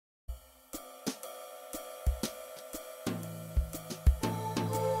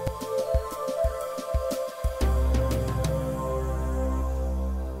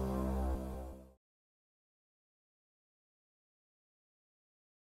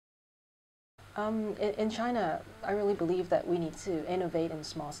In China, I really believe that we need to innovate in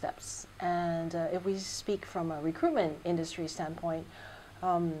small steps. And if we speak from a recruitment industry standpoint,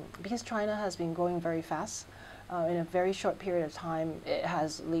 because China has been growing very fast, in a very short period of time, it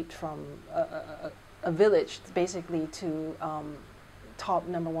has leaped from a village basically to top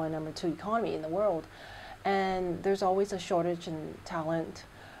number one, number two economy in the world. And there's always a shortage in talent.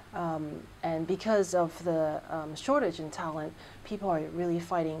 And because of the shortage in talent, people are really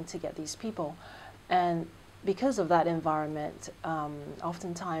fighting to get these people. And because of that environment,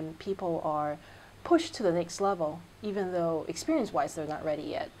 oftentimes people are pushed to the next level, even though experience-wise they're not ready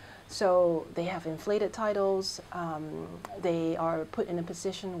yet. So they have inflated titles, they are put in a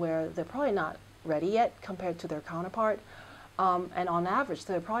position where they're probably not ready yet compared to their counterpart. And on average,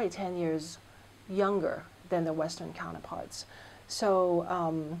 they're probably 10 years younger than their Western counterparts. So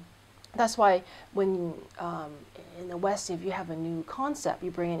that's why when in the West, if you have a new concept, you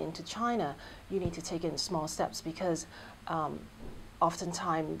bring it into China, you need to take it in small steps because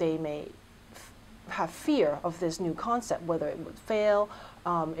oftentimes they may have fear of this new concept, whether it would fail,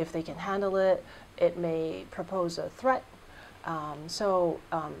 if they can handle it, it may propose a threat. So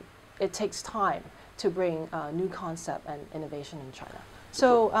it takes time to bring new concept and innovation in China.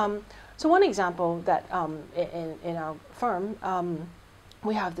 So, so one example that in our firm,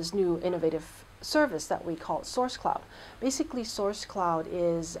 we have this new innovative service that we call Source Cloud. Basically, Source Cloud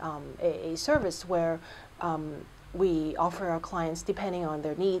is a service where we offer our clients, depending on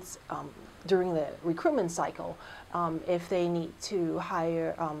their needs during the recruitment cycle, if they need to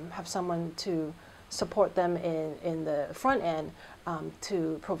hire, have someone to support them in the front end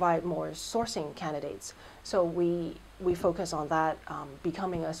to provide more sourcing candidates. So we focus on that,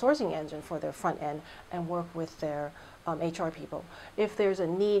 becoming a sourcing engine for their front end and work with their HR people. If there's a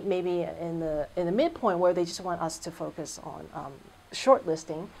need maybe in the midpoint where they just want us to focus on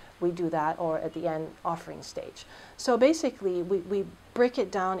shortlisting, we do that, or at the end offering stage. So basically we break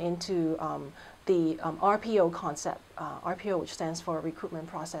it down into the RPO concept, RPO, which stands for recruitment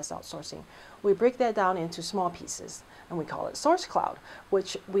process outsourcing. We break that down into small pieces and we call it Source Cloud,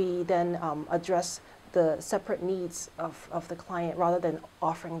 which we then address the separate needs of the client rather than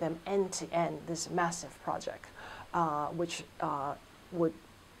offering them end to end this massive project, which would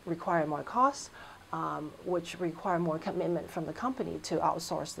require more costs, which require more commitment from the company to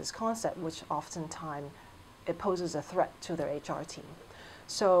outsource this concept, which oftentimes it poses a threat to their HR team.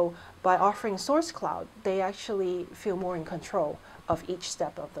 So by offering Source Cloud, they actually feel more in control of each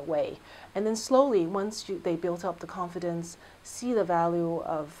step of the way. And then slowly, once they build up the confidence, see the value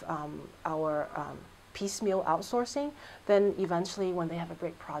of our piecemeal outsourcing, then eventually when they have a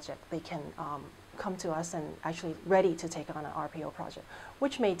great project, they can come to us and actually ready to take on an RPO project,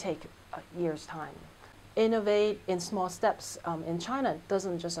 which may take a year's time. Innovate in small steps in China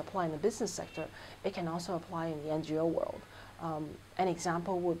doesn't just apply in the business sector, it can also apply in the NGO world. An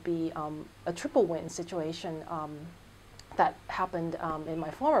example would be a triple win situation that happened in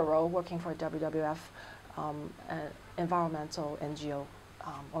my former role working for WWF, an environmental NGO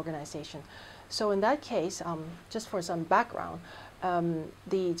organization. So in that case, just for some background,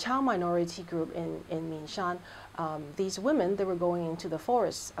 the child minority group in Minshan, these women, they were going into the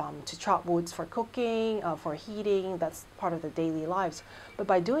forest to chop woods for cooking, for heating, that's part of their daily lives. But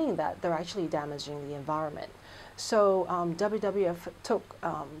by doing that, they're actually damaging the environment. So WWF took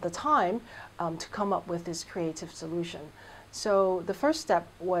the time to come up with this creative solution. So the first step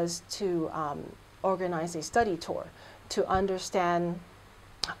was to organize a study tour to understand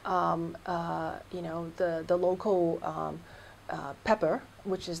you know, the local pepper,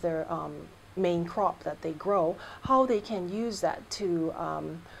 which is their main crop that they grow, how they can use that to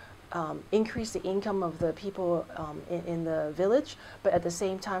increase the income of the people in the village, but at the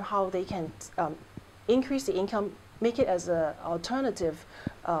same time how they can increase the income, make it as an alternative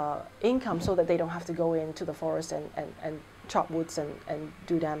income so that they don't have to go into the forest and chop woods and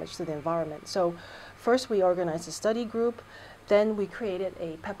do damage to the environment. So first we organized a study group, then we created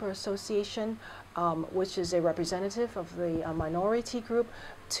a pepper association, which is a representative of the minority group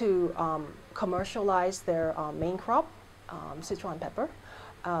to commercialize their main crop, Sichuan pepper,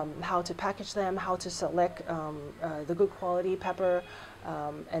 how to package them, how to select the good quality pepper,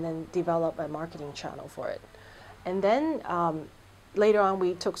 and then develop a marketing channel for it. And then later on,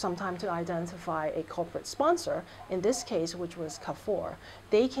 we took some time to identify a corporate sponsor, in this case, which was Carrefour.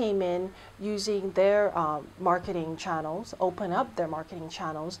 They came in using their marketing channels, open up their marketing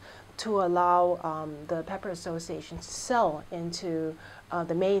channels to allow the Pepper Association to sell into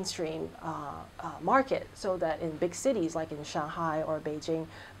the mainstream market, so that in big cities like in Shanghai or Beijing,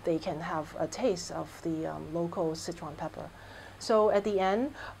 they can have a taste of the local Sichuan pepper. So at the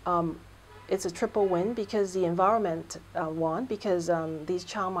end, it's a triple win because the environment won, because these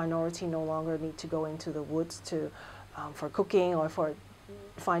Chow minority no longer need to go into the woods for cooking or for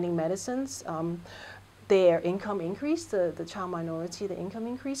finding medicines. Their income increased, the Chow minority, the income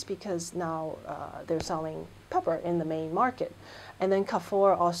increased because now they're selling pepper in the main market. And then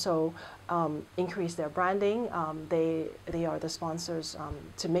Carrefour also increased their branding. They are the sponsors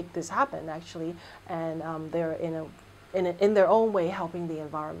to make this happen, actually, and they're in their own way helping the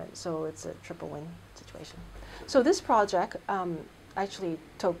environment. So it's a triple win situation. So this project actually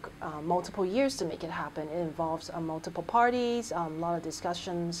took multiple years to make it happen. It involves multiple parties, a lot of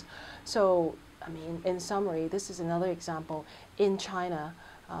discussions. So, I mean, in summary, this is another example in China,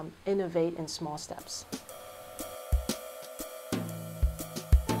 innovate in small steps.